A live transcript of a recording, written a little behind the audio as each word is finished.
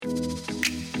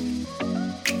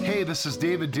Hey, this is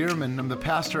David Dearman. I'm the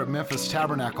pastor at Memphis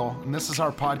Tabernacle, and this is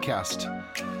our podcast.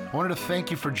 I wanted to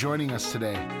thank you for joining us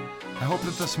today. I hope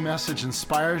that this message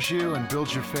inspires you and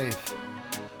builds your faith.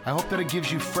 I hope that it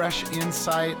gives you fresh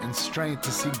insight and strength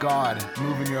to see God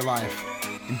move in your life.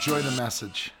 Enjoy the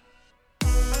message.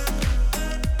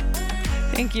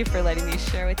 Thank you for letting me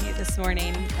share with you this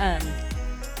morning.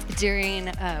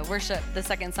 During worship, the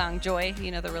second song, Joy,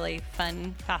 you know, the really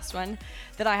fun, fast one,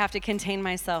 that I have to contain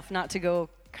myself not to go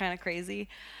kind of crazy.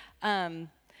 I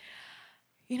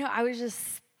was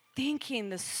just thinking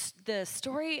the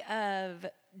story of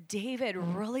David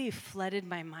really flooded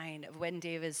my mind of when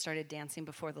David started dancing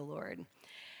before the Lord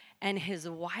and his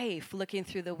wife looking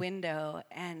through the window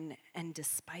and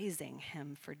despising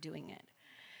him for doing it.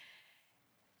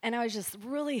 And I was just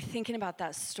really thinking about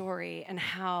that story and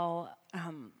how,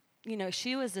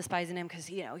 she was despising him because,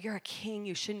 you're a king,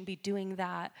 you shouldn't be doing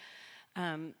that.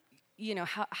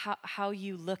 How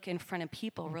you look in front of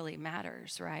people really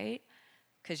matters, right?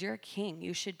 Because you're a king,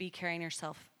 you should be carrying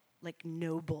yourself like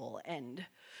noble and,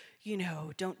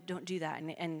 don't do that.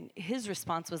 And his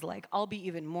response was like, I'll be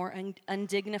even more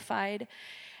undignified.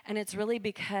 And it's really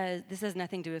because, this has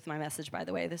nothing to do with my message, by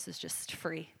the way, this is just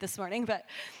free this morning, but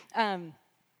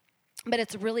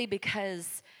it's really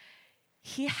because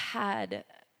he had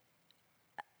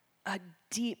a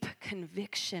deep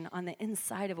conviction on the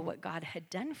inside of what God had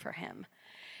done for him.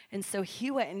 And so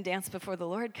he went and danced before the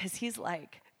Lord because he's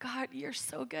like, God, you're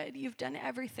so good. You've done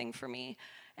everything for me.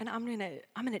 And I'm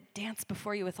gonna dance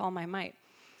before you with all my might.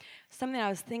 Something I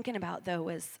was thinking about, though,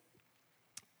 was,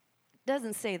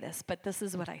 doesn't say this, but this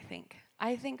is what I think.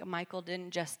 I think Michal didn't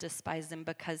just despise him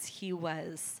because he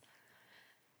was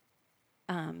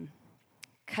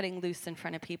cutting loose in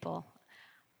front of people.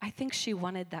 I think she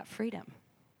wanted that freedom.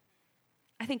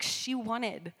 I think she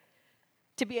wanted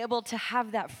to be able to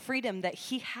have that freedom that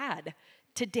he had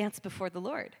to dance before the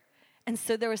Lord. And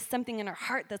so there was something in her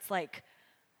heart that's like,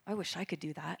 I wish I could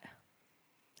do that.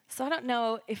 So I don't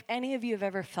know if any of you have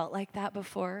ever felt like that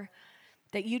before,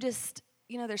 that you just,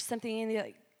 there's something in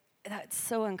you that's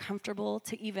so uncomfortable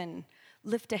to even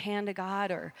lift a hand to God,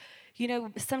 or,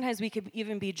 sometimes we could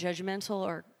even be judgmental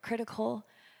or critical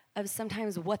of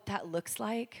sometimes what that looks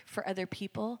like for other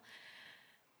people.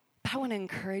 But I want to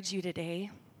encourage you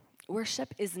today,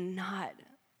 worship is not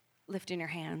lifting your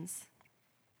hands.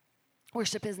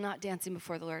 Worship is not dancing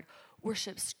before the Lord.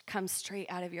 Worship comes straight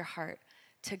out of your heart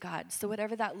to God. So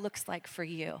whatever that looks like for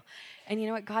you. And you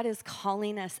know what? God is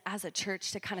calling us as a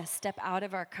church to kind of step out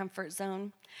of our comfort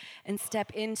zone and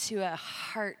step into a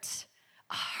heart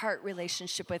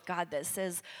relationship with God that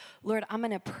says, Lord, I'm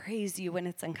going to praise you when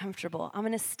it's uncomfortable. I'm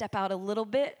going to step out a little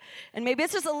bit, and maybe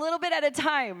it's just a little bit at a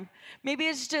time. Maybe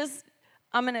it's just,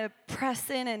 I'm going to press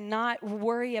in and not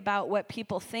worry about what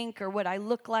people think or what I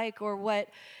look like or what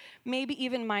maybe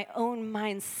even my own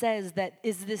mind says that,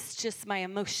 is this just my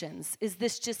emotions? Is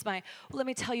this just let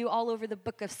me tell you, all over the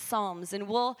book of Psalms, and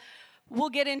we'll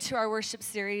get into our worship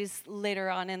series later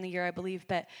on in the year, I believe,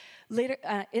 but later,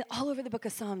 all over the book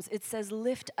of Psalms, it says,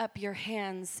 lift up your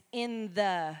hands in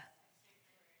the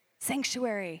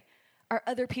sanctuary. Are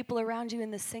other people around you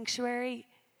in the sanctuary?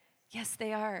 Yes,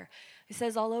 they are. It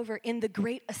says all over, in the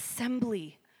great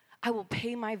assembly, I will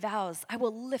pay my vows. I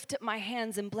will lift up my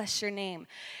hands and bless your name.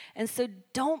 And so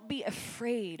don't be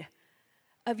afraid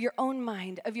of your own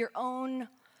mind, of your own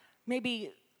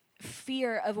maybe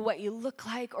fear of what you look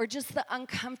like, or just the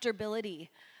uncomfortability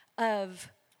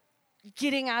of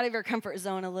getting out of your comfort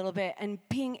zone a little bit and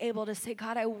being able to say,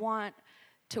 God, I want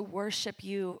to worship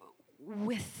you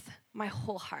with my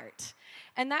whole heart.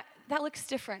 And that looks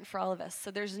different for all of us.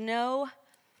 So there's no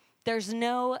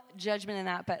judgment in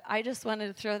that, but I just wanted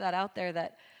to throw that out there,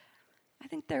 that I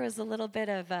think there was a little bit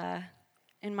of,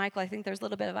 in Michal, I think there's a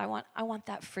little bit of, I want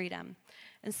that freedom.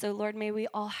 And so, Lord, may we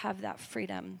all have that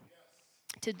freedom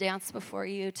to dance before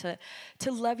you, to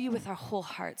love you with our whole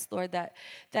hearts, Lord, that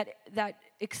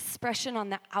expression on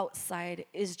the outside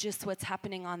is just what's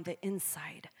happening on the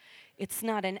inside. It's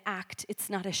not an act, it's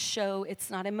not a show,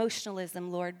 it's not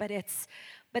emotionalism, Lord, but it's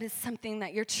something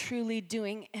that you're truly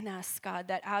doing in us, God,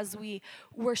 that as we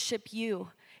worship you,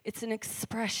 it's an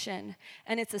expression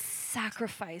and it's a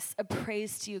sacrifice, a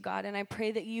praise to you, God. And I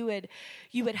pray that you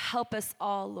would help us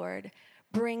all, Lord,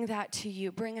 bring that to you,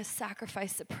 bring a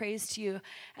sacrifice of praise to you.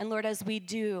 And Lord, as we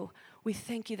do, we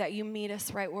thank you that you meet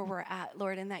us right where we're at,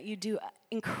 Lord, and that you do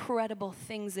incredible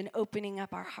things in opening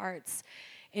up our hearts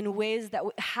in ways that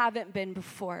haven't been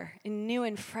before, in new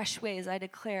and fresh ways, I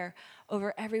declare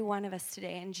over every one of us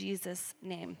today, in Jesus'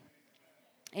 name.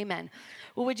 Amen.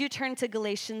 Well, would you turn to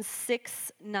Galatians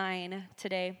 6:9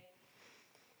 today?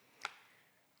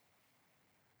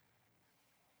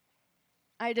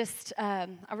 I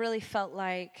really felt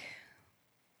like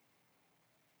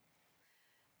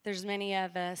there's many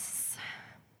of us,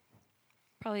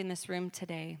 probably in this room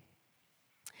today,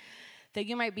 that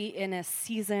you might be in a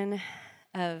season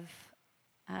of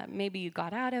maybe you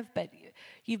got out of, but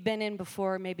you've been in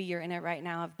before, maybe you're in it right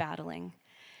now of battling.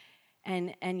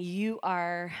 And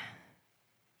you're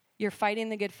fighting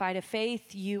the good fight of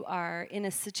faith. You are in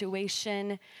a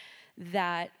situation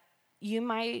that you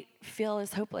might feel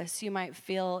is hopeless. You might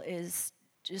feel is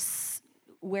just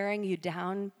wearing you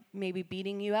down, maybe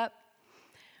beating you up.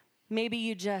 Maybe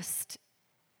you just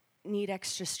need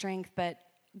extra strength, but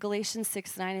Galatians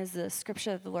 6:9 is the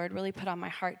scripture that the Lord really put on my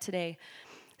heart today.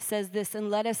 It says this,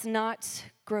 and let us not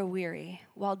grow weary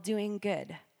while doing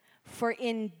good, for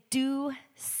in due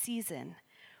season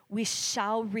we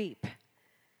shall reap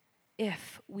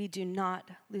if we do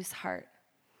not lose heart.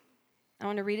 I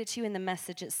want to read it to you in the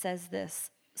Message. It says this,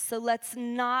 so let's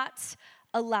not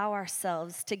allow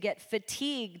ourselves to get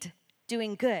fatigued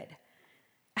doing good.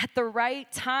 At the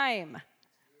right time.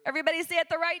 Everybody say at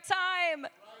the right time.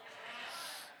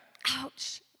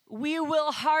 Ouch. We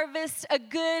will harvest a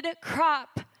good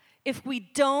crop if we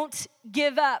don't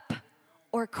give up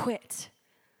or quit.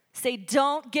 Say,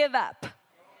 don't give up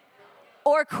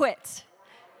or quit.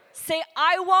 Say,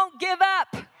 I won't give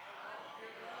up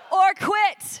or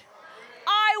quit.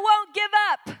 I won't give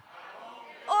up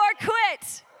or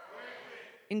quit.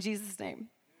 In Jesus' name.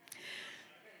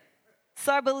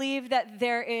 So I believe that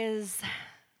there is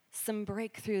some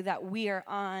breakthrough that we are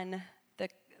on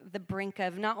the brink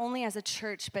of, not only as a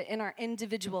church, but in our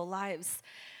individual lives.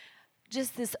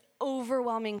 Just this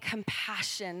overwhelming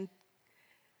compassion.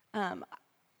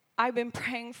 I've been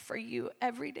praying for you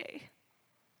every day.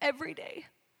 Every day,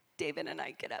 David and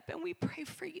I get up and we pray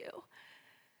for you.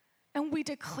 And we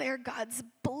declare God's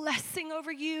blessing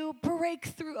over you,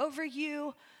 breakthrough over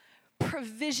you,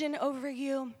 provision over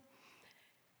you.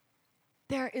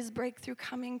 There is breakthrough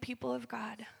coming, people of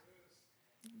God.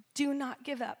 Do not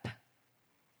give up.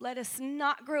 Let us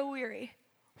not grow weary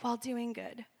while doing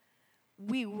good.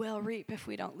 We will reap if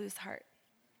we don't lose heart.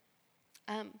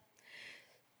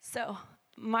 So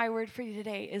my word for you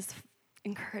today is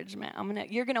encouragement.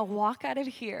 You're gonna walk out of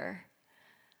here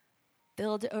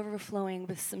filled to overflowing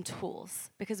with some tools,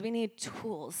 because we need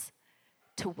tools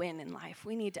to win in life.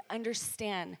 We need to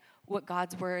understand what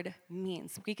God's word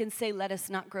means. We can say, let us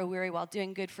not grow weary while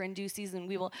doing good, for in due season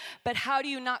we will. But how do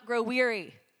you not grow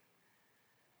weary?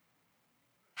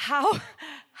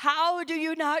 How do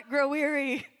you not grow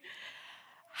weary?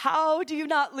 How do you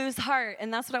not lose heart?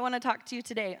 And that's what I want to talk to you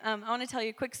today. I want to tell you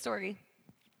a quick story.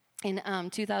 In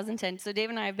 2010, so Dave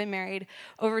and I have been married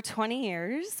over 20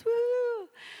 years. Woo!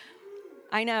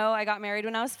 I know, I got married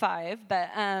when I was 5, but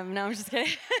no, I'm just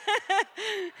kidding.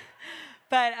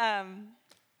 But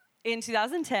in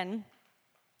 2010,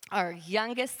 our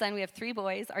youngest son, we have 3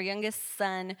 boys. Our youngest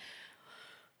son,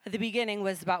 at the beginning,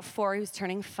 was about 4. He was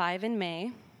turning 5 in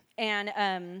May.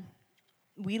 And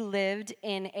we lived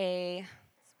in a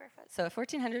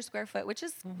 1,400 square foot, which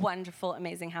is wonderful,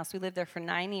 amazing house. We lived there for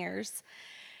 9 years.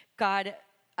 God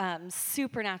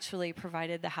supernaturally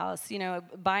provided the house. You know,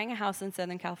 buying a house in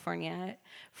Southern California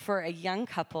for a young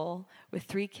couple with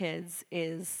 3 kids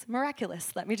is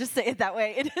miraculous. Let me just say it that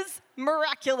way. It is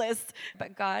miraculous.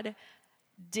 But God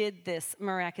did this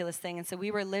miraculous thing. And so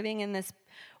we were living in this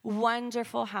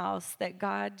wonderful house that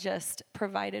God just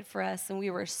provided for us. And we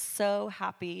were so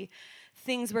happy.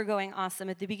 Things were going awesome.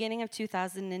 At the beginning of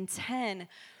 2010,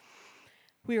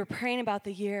 we were praying about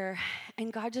the year,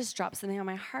 and God just dropped something on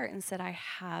my heart and said, I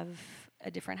have a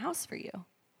different house for you.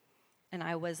 And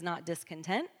I was not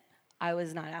discontent. I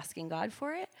was not asking God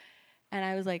for it. And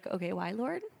I was like, okay, why,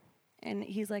 Lord? And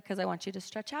he's like, because I want you to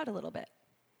stretch out a little bit.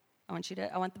 I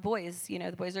want the boys,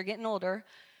 the boys are getting older,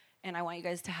 and I want you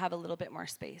guys to have a little bit more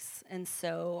space. And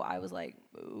so I was like,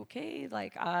 okay,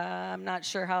 I'm not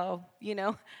sure how,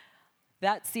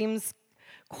 that seems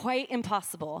quite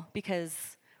impossible,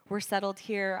 because we're settled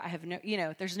here. I have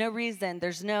there's no reason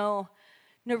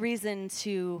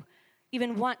to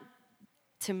even want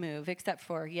to move, except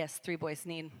for, yes, 3 boys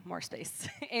need more space.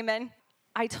 Amen.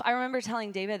 I remember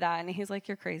telling David that, and he's like,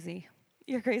 you're crazy.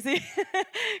 You're crazy.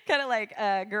 Kind of like,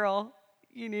 girl,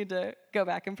 you need to go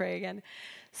back and pray again.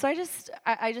 So I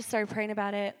just started praying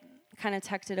about it, kind of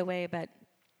tucked it away. But,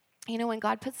 when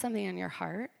God puts something on your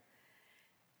heart,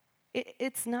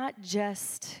 it's not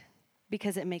just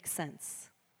because it makes sense.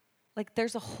 Like,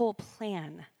 there's a whole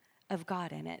plan of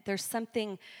God in it. There's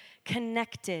something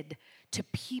connected to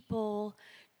people,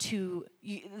 to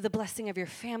the blessing of your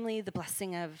family, the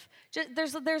blessing of,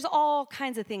 there's all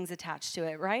kinds of things attached to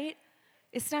it, right?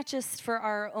 It's not just for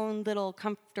our own little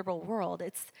comfortable world.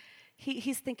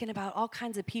 He's thinking about all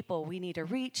kinds of people we need to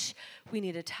reach, we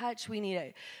need to touch,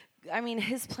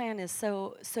 his plan is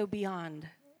so beyond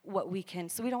what we can.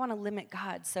 So we don't want to limit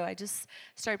God. So I just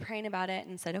started praying about it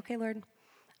and said, okay, Lord,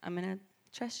 I'm going to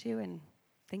trust you, and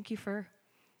thank you for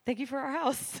our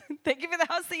house. Thank you for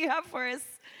the house that you have for us.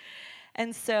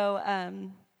 And so I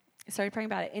started praying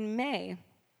about it. In May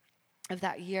of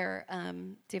that year,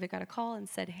 David got a call and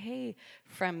said, hey,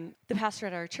 from the pastor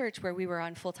at our church where we were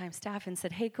on full-time staff, and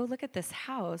said, hey, go look at this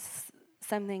house.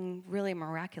 Something really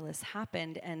miraculous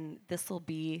happened, and this will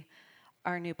be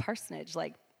our new parsonage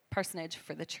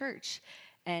for the church.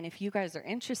 And if you guys are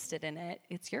interested in it,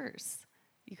 it's yours.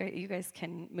 You guys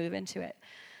can move into it.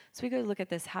 So we go look at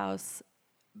this house.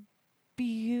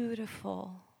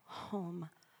 Beautiful home.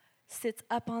 Sits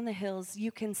up on the hills.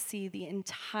 You can see the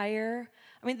entire,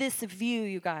 this view,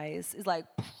 you guys, is like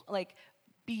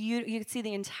beautiful. You could see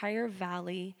the entire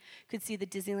valley. You could see the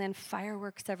Disneyland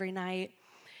fireworks every night.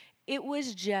 It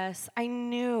was just, I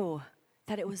knew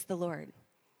that it was the Lord.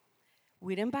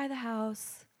 We didn't buy the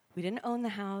house. We didn't own the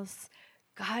house.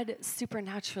 God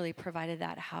supernaturally provided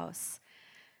that house.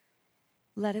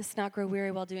 Let us not grow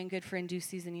weary while doing good, for in due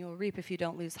season you will reap if you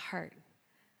don't lose heart.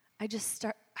 I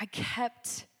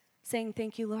kept saying,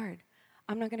 thank you, Lord.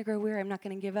 I'm not going to grow weary. I'm not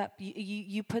going to give up.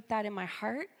 You put that in my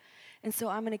heart, and so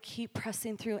I'm going to keep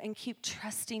pressing through and keep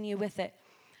trusting you with it.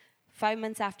 5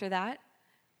 months after that,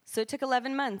 so it took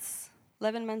 11 months.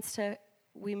 11 months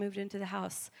we moved into the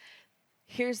house.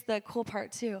 Here's the cool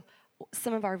part, too.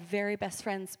 Some of our very best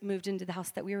friends moved into the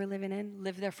house that we were living in,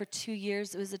 lived there for 2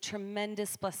 years. It was a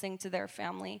tremendous blessing to their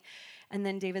family. And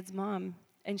then David's mom,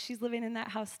 and she's living in that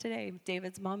house today.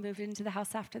 David's mom moved into the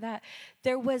house after that.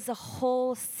 There was a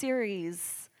whole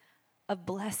series of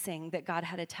blessing that God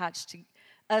had attached to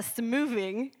us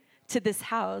moving to this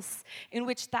house, in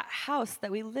which that house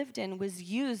that we lived in was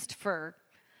used for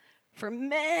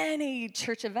many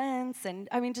church events. And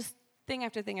just thing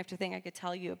after thing after thing I could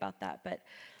tell you about that. But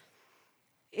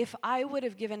if I would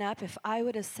have given up, if I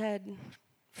would have said,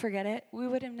 forget it,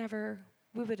 that never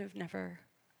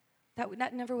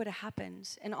would have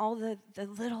happened. And all the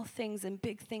little things and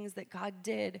big things that God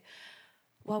did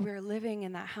while we were living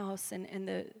in that house, and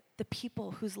the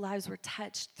people whose lives were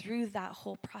touched through that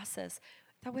whole process,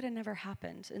 that would have never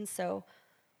happened. And so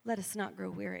let us not grow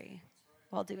weary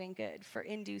while doing good, for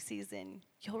in due season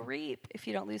you'll reap if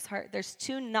you don't lose heart. There's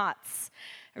 2 knots.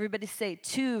 Everybody say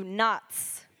 2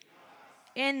 knots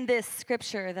in this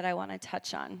scripture that I want to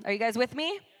touch on. Are you guys with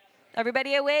me?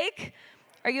 Everybody awake?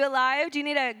 Are you alive? Do you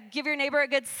need to give your neighbor a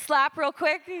good slap real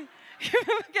quick? Give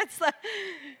him a good slap.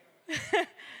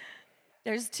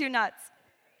 There's 2 knots.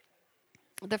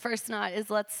 The first knot is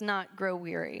let's not grow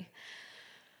weary.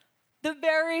 The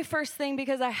very first thing,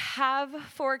 because I have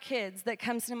 4 kids, that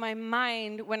comes to my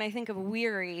mind when I think of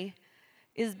weary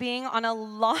is being on a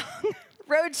long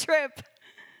road trip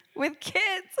with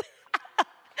kids.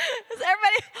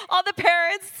 Everybody, all the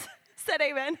parents said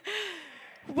amen.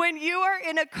 When you are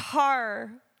in a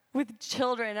car with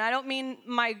children, I'm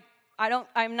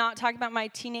not talking about my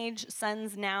teenage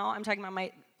sons now. I'm talking about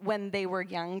when they were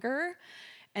younger.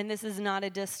 And this is not a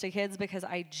diss to kids, because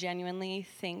I genuinely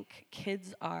think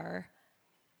kids are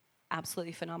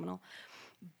absolutely phenomenal.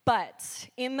 But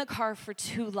in the car for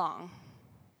too long,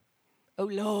 oh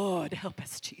Lord, help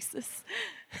us, Jesus.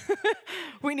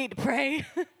 We need to pray.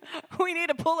 We need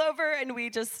to pull over, and we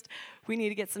need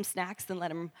to get some snacks and let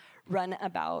them run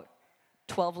about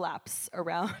 12 laps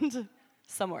around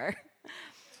somewhere.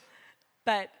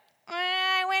 But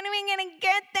when are we going to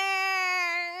get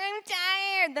there? I'm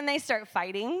tired. Then they start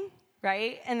fighting,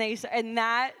 right? And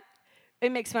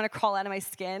it makes me want to crawl out of my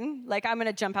skin. Like I'm going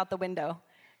to jump out the window.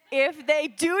 If they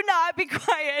do not be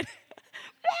quiet,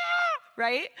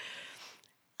 right?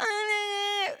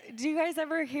 Do you guys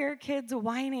ever hear kids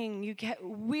whining? You get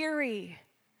weary.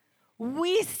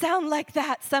 We sound like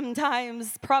that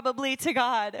sometimes, probably to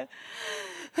God.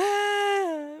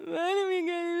 I'm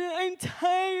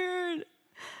tired.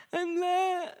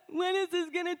 When is this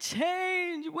going to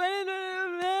change?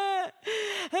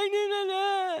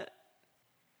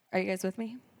 Are you guys with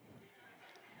me?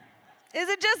 Is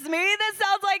it just me that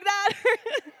sounds like that?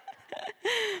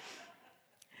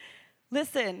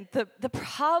 Listen, the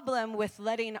problem with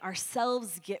letting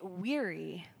ourselves get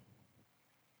weary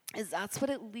is that's what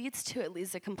it leads to. It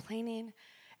leads to complaining.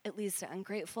 It leads to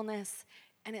ungratefulness.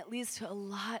 And it leads to a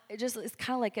lot. It's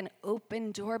kind of like an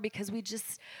open door, because we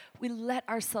let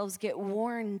ourselves get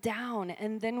worn down,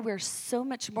 and then we're so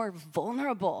much more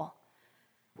vulnerable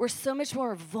We're so much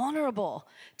more vulnerable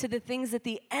to the things that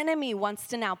the enemy wants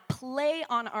to now play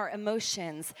on our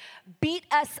emotions, beat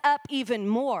us up even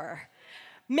more,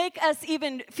 make us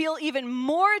even feel even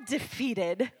more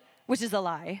defeated, which is a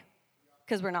lie,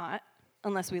 because we're not,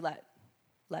 unless we let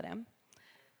him.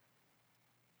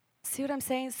 See what I'm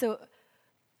saying? So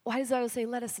why does the Bible say,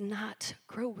 let us not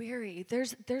grow weary?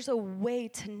 There's a way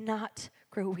to not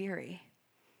grow weary.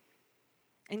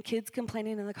 And kids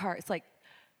complaining in the car, it's like,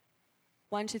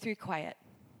 1, 2, 3, quiet.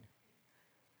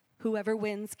 Whoever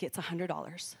wins gets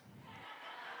 $100.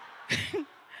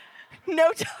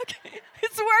 No talking.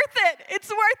 It's worth it. It's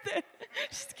worth it.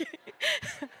 Just kidding.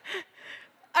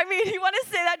 I mean, you want to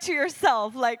say that to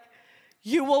yourself, like,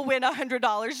 you will win $100.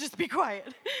 Just be quiet.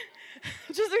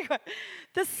 Just be quiet.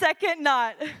 The second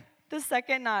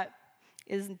knot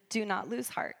is do not lose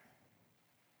heart.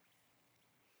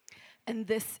 And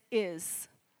this is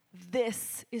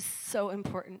so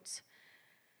important.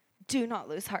 Do not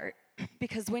lose heart,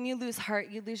 because when you lose heart,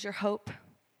 you lose your hope,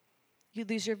 you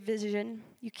lose your vision,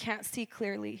 you can't see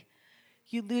clearly,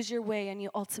 you lose your way, and you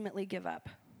ultimately give up.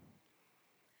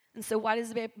 And so why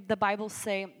does the Bible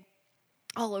say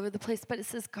all over the place, but it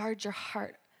says guard your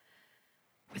heart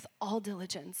with all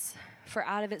diligence, for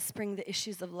out of it spring the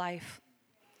issues of life.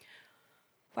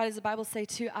 Why does the Bible say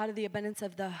too, out of the abundance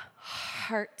of the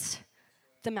heart,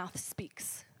 the mouth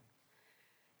speaks?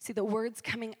 See, the words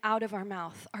coming out of our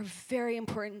mouth are very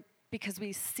important because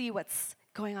we see what's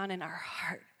going on in our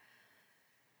heart.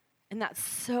 And that's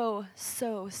so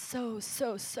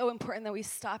important that we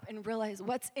stop and realize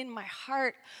what's in my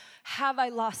heart. Have I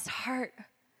lost heart?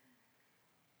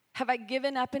 Have I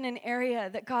given up in an area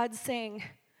that God's saying,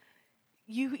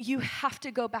 you have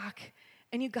to go back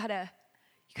and you gotta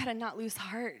not lose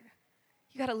heart.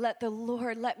 You gotta let the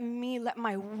Lord, let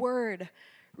my word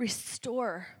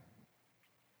restore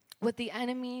what the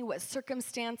enemy, what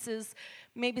circumstances,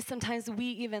 maybe sometimes we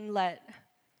even let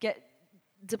get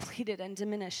depleted and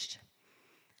diminished.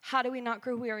 How do we not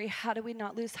grow weary? How do we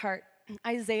not lose heart?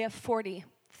 Isaiah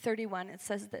 40:31, it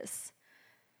says this.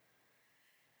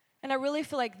 And I really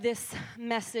feel like this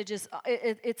message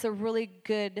it's a really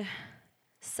good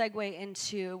segue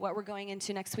into what we're going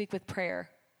into next week with prayer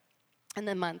in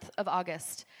the month of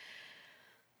August.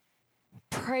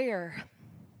 Prayer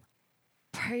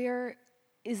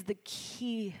is the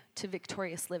key to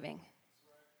victorious living.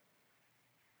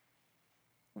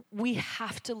 We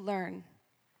have to learn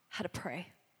how to pray.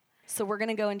 So we're going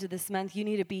to go into this month. You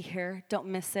need to be here. Don't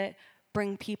miss it.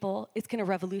 Bring people. It's going to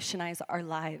revolutionize our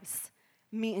lives,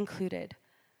 me included.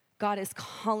 God is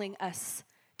calling us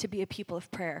to be a people of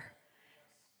prayer.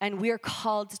 And we are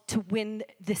called to win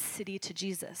this city to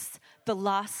Jesus. The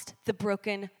lost, the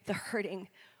broken, the hurting.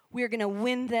 We are going to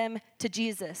win them to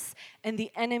Jesus. And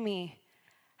the enemy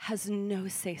has no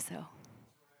say-so.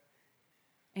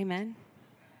 Amen?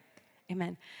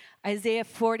 Amen. Isaiah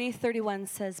 40:31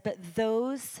 says, but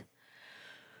those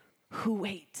who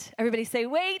wait. Everybody say,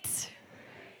 wait.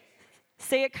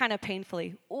 Say it kind of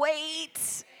painfully.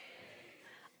 Wait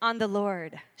on the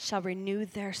Lord shall renew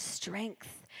their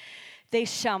strength. They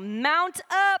shall mount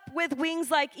up with wings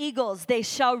like eagles. They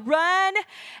shall run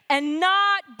and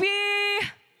not be.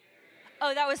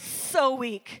 Oh, that was so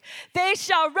weak. They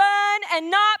shall run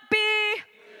and not be.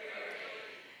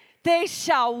 They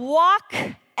shall walk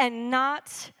and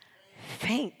not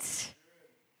faint.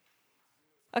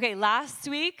 Okay, last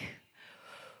week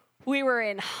we were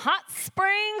in Hot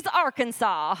Springs,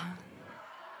 Arkansas.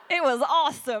 It was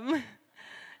awesome.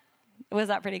 Was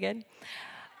that pretty good?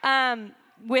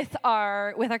 With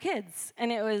our kids,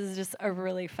 and it was just a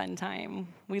really fun time.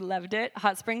 We loved it.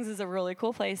 Hot Springs is a really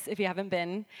cool place if you haven't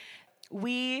been.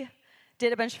 We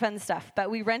did a bunch of fun stuff, but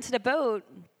we rented a boat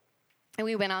and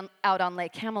we went out on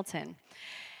Lake Hamilton.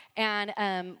 And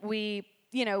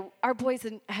our boys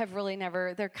have really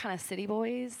never, they're kind of city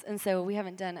boys, and so we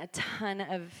haven't done a ton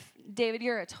of, David,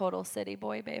 you're a total city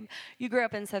boy, babe. You grew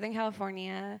up in Southern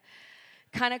California,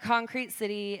 kind of concrete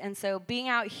city, and so being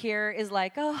out here is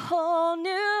like a whole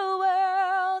new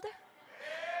world.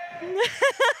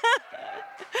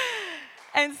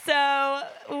 And so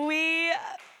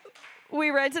we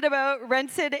rented a boat,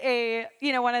 rented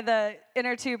one of the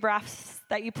inner tube rafts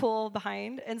that you pull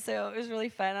behind. And so it was really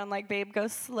fun. I'm like, babe, go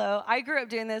slow. I grew up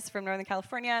doing this from Northern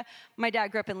California. My dad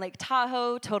grew up in Lake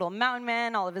Tahoe, total mountain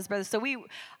man, all of his brothers. So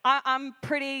I'm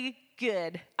pretty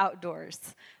good outdoors,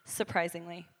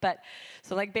 surprisingly. But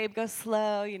so like, babe, go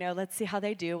slow, let's see how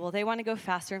they do. Well, they want to go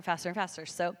faster and faster and faster.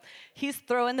 So he's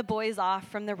throwing the boys off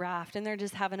from the raft and they're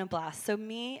just having a blast. So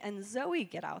me and Zoe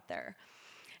get out there.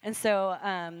 And so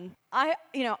I'm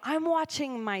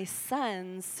watching my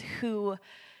sons who,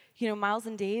 Miles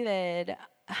and David,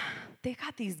 they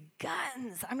got these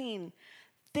guns. I mean,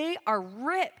 they are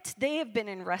ripped. They have been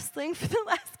in wrestling for the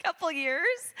last couple years,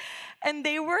 and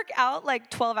they work out like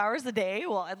 12 hours a day.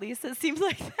 Well, at least it seems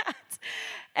like that.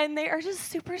 And they are just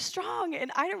super strong,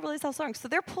 and I didn't realize how strong. So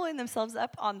they're pulling themselves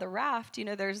up on the raft. You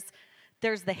know, there's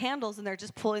the handles, and they're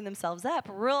just pulling themselves up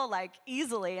real, like,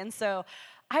 easily. And so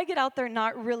I get out there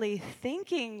not really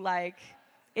thinking, like,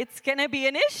 it's going to be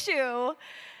an issue.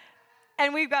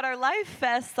 And we've got our life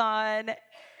vests on,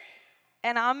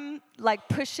 and I'm, like,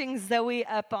 pushing Zoe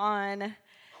up on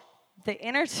the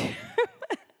inner tube,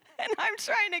 and I'm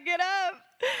trying to get up.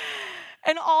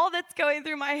 And all that's going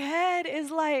through my head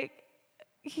is, like,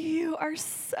 you are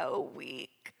so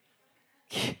weak.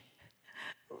 You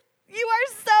are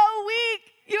so weak.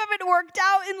 You haven't worked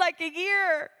out in like a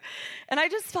year. And I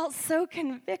just felt so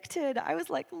convicted. I was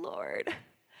like, Lord,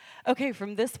 okay,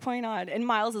 from this point on. And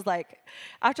Miles is like,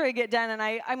 after I get done, and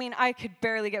I mean, I could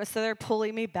barely get, so they're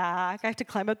pulling me back. I have to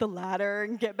climb up the ladder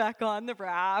and get back on the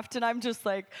raft. And I'm just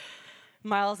like,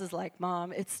 Miles is like,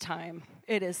 Mom, it's time.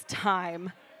 It is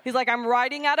time. He's like, I'm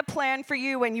writing out a plan for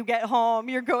you when you get home.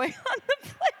 You're going on the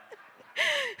plane.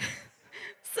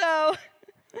 So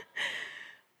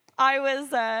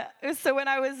when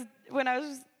I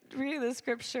was reading the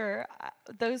scripture,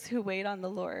 those who wait on the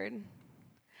Lord,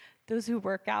 those who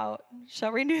work out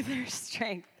shall renew their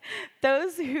strength.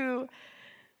 Those who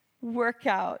work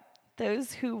out,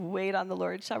 those who wait on the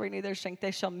Lord shall renew their strength.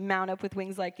 They shall mount up with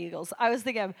wings like eagles. I was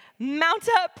thinking of mount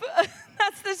up.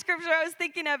 That's the scripture I was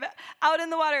thinking of out in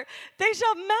the water. They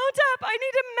shall mount up. I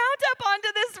need to mount up onto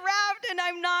this raft, and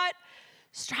I'm not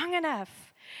strong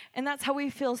enough. And that's how we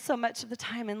feel so much of the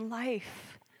time in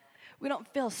life. We don't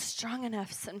feel strong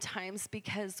enough sometimes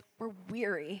because we're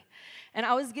weary. And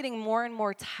I was getting more and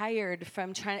more tired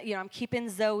from trying to, I'm keeping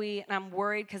Zoe, and I'm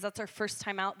worried because that's our first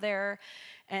time out there.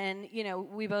 And,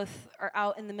 we both are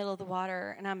out in the middle of the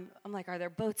water, and I'm like, are there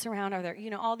boats around? Are there,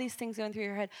 all these things going through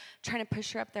your head, trying to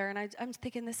push her up there. And I'm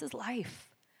thinking, this is life.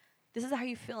 This is how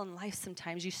you feel in life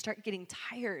sometimes. You start getting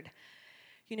tired.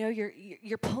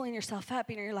 You're pulling yourself up,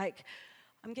 and you're like,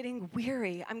 I'm getting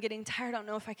weary. I'm getting tired. I don't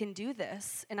know if I can do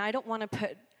this. And I don't want to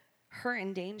put her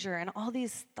in danger and all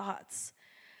these thoughts.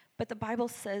 But the Bible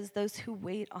says those who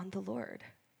wait on the Lord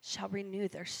shall renew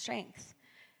their strength.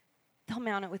 They'll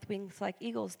mount it with wings like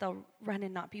eagles. They'll run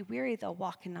and not be weary. They'll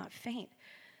walk and not faint.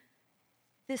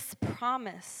 This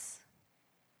promise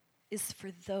is for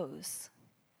those.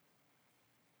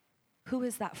 Who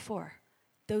is that for?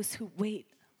 Those who wait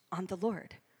on the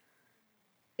Lord.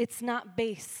 It's not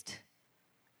based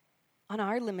on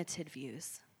our limited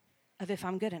views of if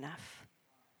I'm good enough.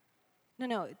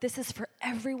 No, this is for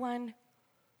everyone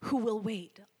who will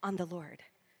wait on the Lord.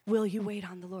 Will you wait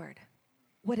on the Lord?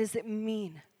 What does it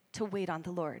mean to wait on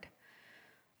the Lord?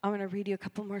 I want to read you a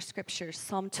couple more scriptures.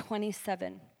 Psalm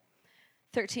 27,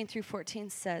 13 through 14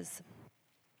 says,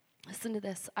 listen to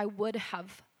this, I would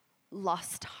have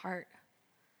lost heart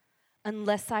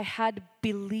unless I had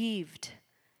believed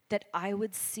that I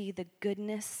would see the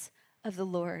goodness of the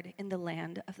Lord in the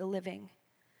land of the living.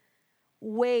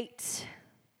 Wait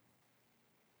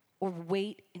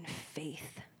in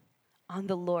faith on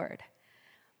the Lord.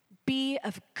 Be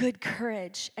of good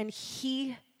courage, and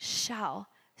he shall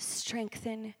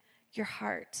strengthen your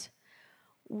heart.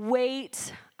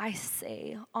 Wait, I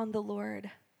say, on the Lord.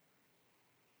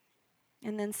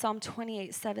 And then Psalm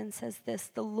 28:7 says this,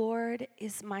 the Lord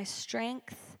is my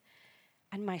strength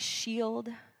and my shield.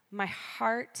 My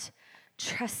heart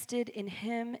trusted in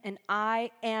him, and I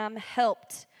am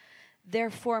helped.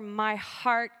 Therefore, my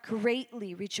heart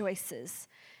greatly rejoices,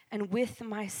 and with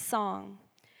my song,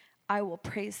 I will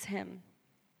praise him.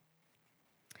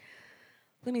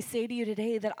 Let me say to you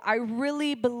today that I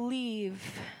really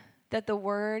believe that the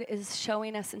word is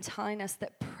showing us and telling us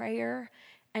that prayer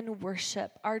and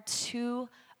worship are two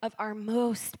of our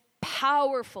most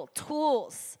powerful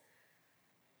tools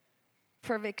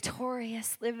for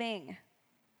victorious living.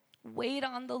 Wait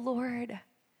on the Lord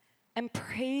and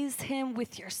praise him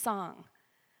with your song.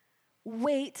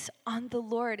 Wait on the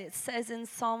Lord. It says in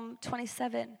Psalm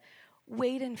 27,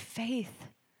 wait in faith.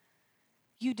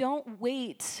 You don't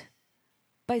wait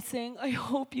by saying, I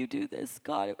hope you do this.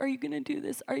 God, are you going to do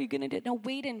this? Are you going to do it? No,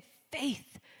 wait in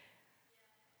faith.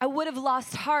 I would have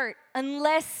lost heart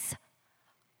unless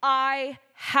I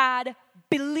had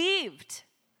believed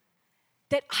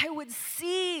that I would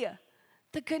see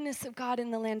the goodness of God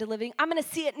in the land of living. I'm going to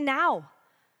see it now.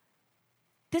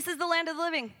 This is the land of the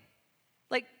living.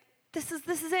 Like, this is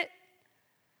it.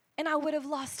 And I would have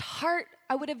lost heart.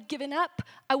 I would have given up.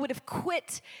 I would have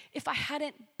quit if I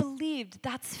hadn't believed.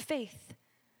 That's faith.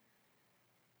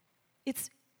 It's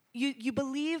You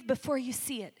believe before you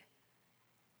see it.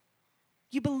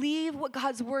 You believe what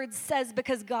God's word says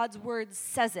because God's word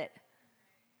says it.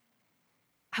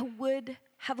 I would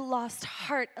have lost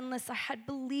heart unless I had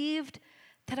believed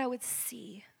that I would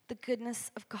see the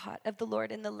goodness of God, of the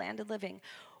Lord in the land of living.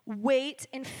 Wait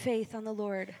in faith on the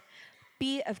Lord.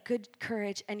 Be of good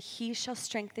courage, and he shall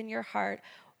strengthen your heart.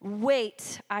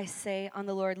 Wait, I say, on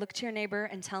the Lord. Look to your neighbor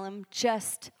and tell him,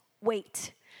 just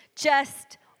wait.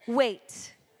 Just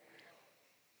wait.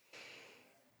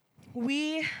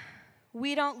 We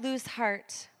don't lose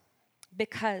heart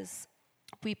because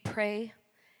we pray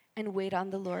and wait on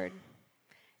the Lord,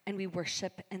 and we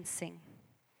worship and sing.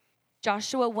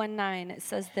 Joshua 1:9, it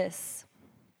says this,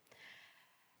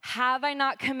 have I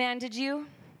not commanded you?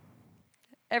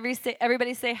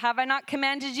 Everybody say, have I not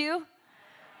commanded you?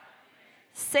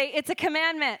 Say, it's a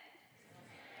commandment.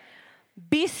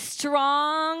 Be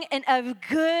strong and of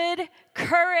good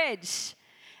courage,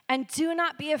 and do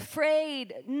not be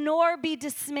afraid, nor be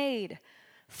dismayed,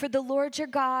 for the Lord your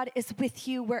God is with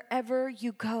you wherever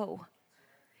you go.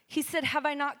 He said, have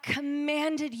I not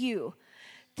commanded you?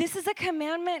 This is a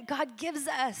commandment God gives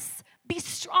us. Be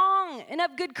strong and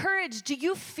of good courage. Do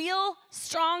you feel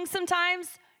strong sometimes?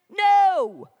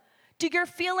 No. Do your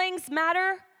feelings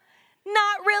matter?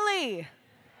 Not really.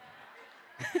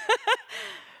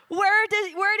 Where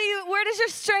does your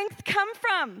strength come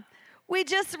from? We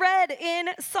just read in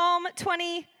Psalm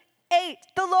 28,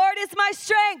 the Lord is my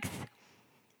strength.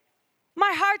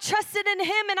 My heart trusted in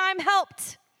him and I'm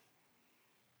helped.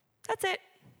 That's it.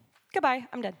 Goodbye.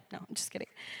 I'm done. No, I'm just kidding.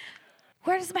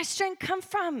 Where does my strength come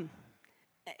from?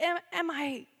 Am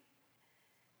I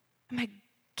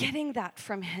getting that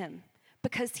from him?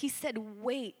 Because he said,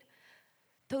 wait.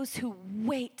 Those who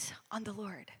wait on the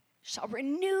Lord shall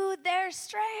renew their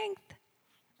strength.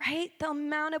 Right? They'll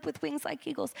mount up with wings like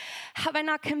eagles. Have I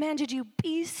not commanded you?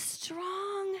 Be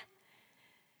strong.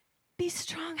 Be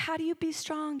strong. How do you be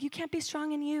strong? You can't be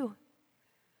strong in you.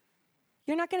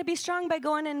 You're not going to be strong by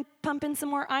going and pumping some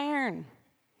more iron.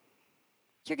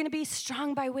 You're going to be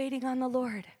strong by waiting on the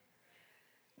Lord.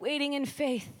 Waiting in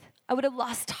faith. I would have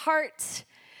lost heart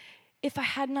if I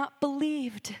had not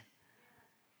believed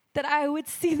that I would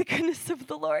see the goodness of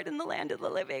the Lord in the land of the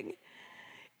living.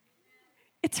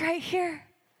 It's right here.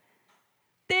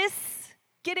 This,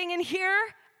 getting in here,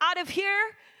 out of here,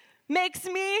 makes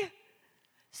me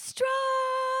strong.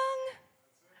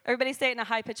 Everybody say it in a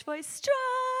high-pitched voice. Strong.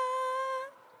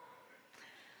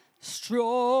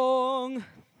 Strong.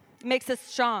 Makes us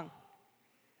strong.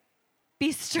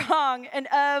 Be strong and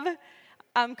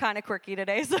I'm kind of quirky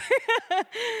today, so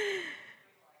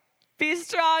be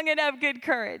strong and of good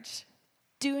courage.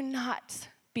 Do not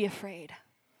be afraid.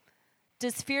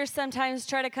 Does fear sometimes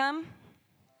try to come?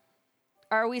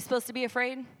 Are we supposed to be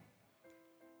afraid?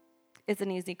 It's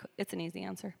an easy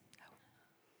answer.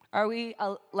 Are we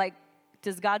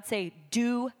does God say,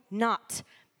 do not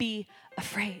be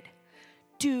afraid?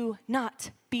 Do not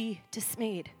be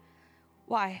dismayed.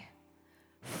 Why?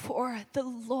 For the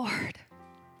Lord,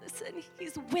 listen,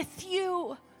 he's with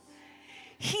you.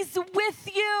 He's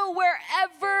with you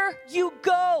wherever you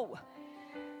go.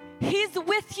 He's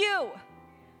with you.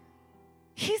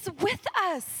 He's with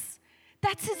us.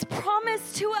 That's his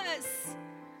promise to us.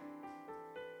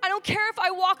 I don't care if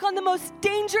I walk on the most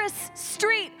dangerous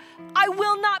street. I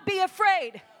will not be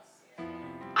afraid.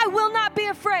 I will not be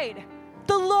afraid.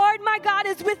 The Lord my God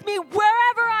is with me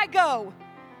wherever I go.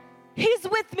 He's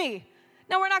with me.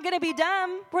 Now, we're not going to be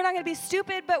dumb. We're not going to be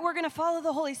stupid, but we're going to follow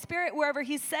the Holy Spirit. Wherever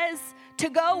he says to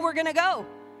go, we're going to go.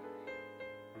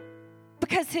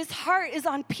 Because his heart is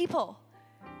on people.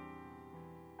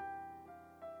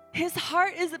 His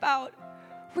heart is about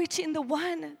reaching the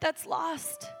one that's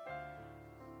lost.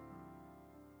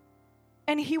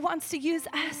 And he wants to use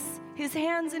us, his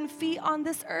hands and feet on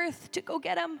this earth, to go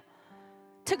get him,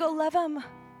 to go love him,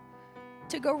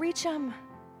 to go reach him.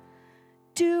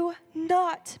 Do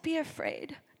not be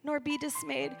afraid, nor be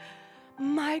dismayed.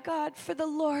 My God, for the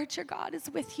Lord your God is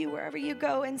with you wherever you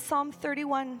go. And Psalm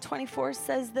 31:24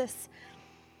 says this,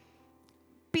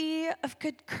 be of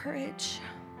good courage.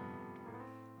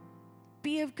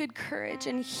 Be of good courage,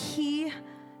 and he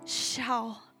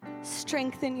shall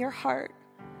strengthen your heart.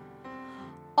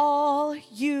 All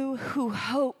you who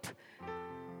hope,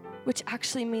 which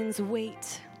actually means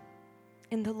wait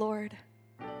in the Lord.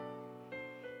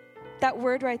 That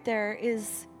word right there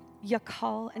is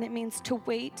yakal, and it means to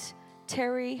wait,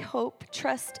 tarry, hope,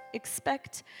 trust,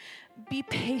 expect, be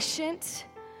patient,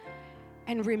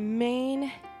 and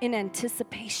remain in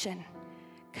anticipation,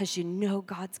 because you know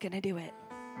God's going to do it.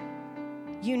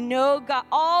 You know God,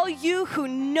 all you who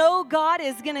know God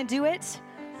is going to do it,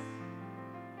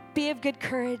 Be of good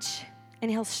courage,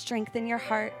 and he'll strengthen your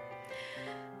heart.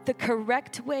 The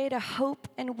correct way to hope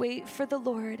and wait for the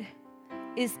Lord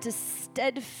is to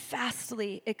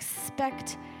steadfastly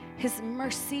expect his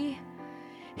mercy,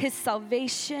 his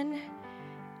salvation,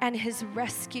 and his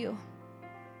rescue.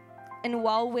 And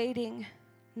while waiting,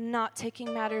 not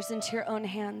taking matters into your own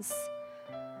hands.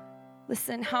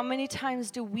 Listen, how many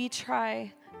times do we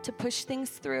try to push things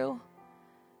through,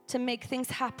 to make things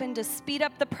happen, to speed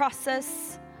up the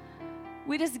process?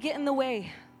 We just get in the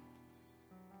way.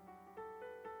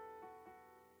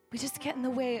 We just get in the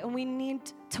way, and we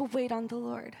need to wait on the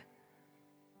Lord.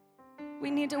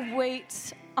 We need to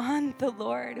wait on the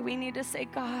Lord. We need to say,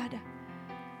 God,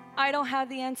 I don't have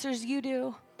the answers, you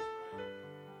do.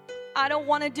 I don't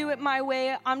want to do it my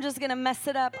way. I'm just going to mess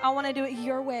it up. I want to do it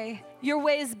your way. Your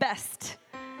way is best.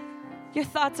 Your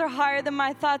thoughts are higher than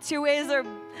my thoughts. Your ways are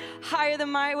higher than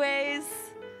my ways.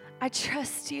 I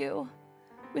trust you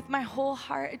with my whole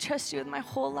heart. I trust you with my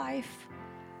whole life.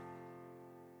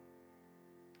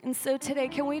 And so today,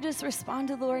 can we just respond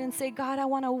to the Lord and say, God, I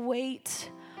want to wait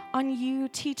on you.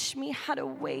 Teach me how to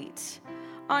wait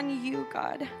on you,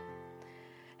 God.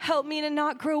 Help me to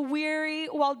not grow weary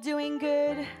while doing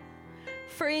good.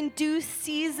 For in due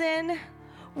season,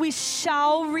 we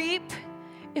shall reap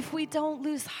if we don't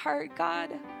lose heart, God.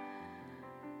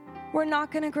 We're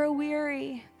not going to grow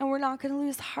weary, and we're not going to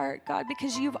lose heart, God,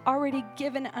 because you've already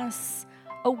given us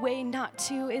a way not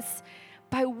to. It's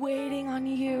by waiting on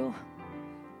you,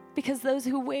 because those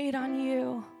who wait on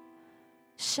you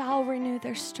shall renew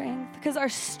their strength. Because our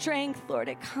strength, Lord,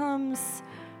 it comes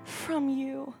from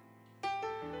you.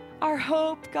 Our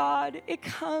hope, God, it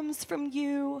comes from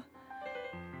you.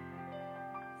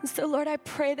 So, Lord, I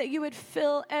pray that you would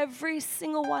fill every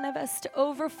single one of us to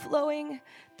overflowing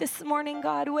this morning,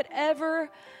 God.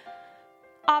 Whatever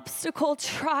obstacle,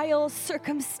 trial,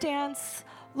 circumstance,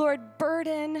 Lord,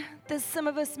 burden that some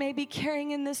of us may be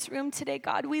carrying in this room today,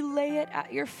 God, we lay it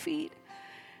at your feet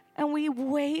and we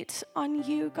wait on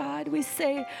you, God. We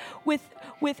say with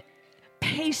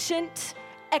patient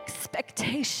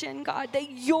expectation, God,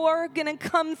 that you're going to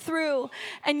come through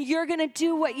and you're going to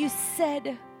do what you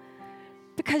said.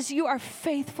 Because you are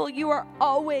faithful. You are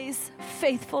always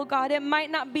faithful, God. It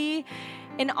might not be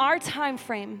in our time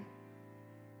frame,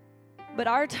 but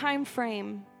our time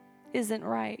frame isn't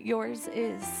right. Yours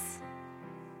is.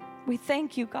 We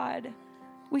thank you, God.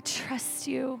 We trust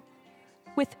you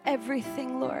with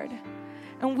everything, Lord.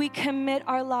 And we commit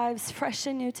our lives fresh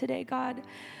and new today, God,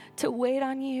 to wait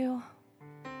on you,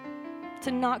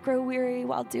 to not grow weary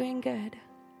while doing good.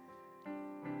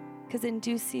 Because in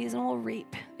due season we'll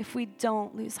reap if we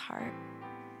don't lose heart.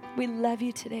 We love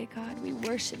you today, God. We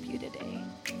worship you today.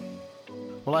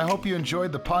 Well, I hope you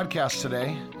enjoyed the podcast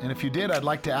today. And if you did, I'd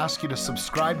like to ask you to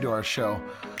subscribe to our show.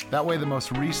 That way the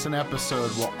most recent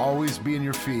episode will always be in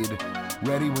your feed,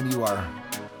 ready when you are.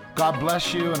 God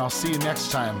bless you, and I'll see you next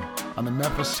time on the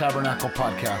Memphis Tabernacle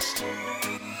Podcast.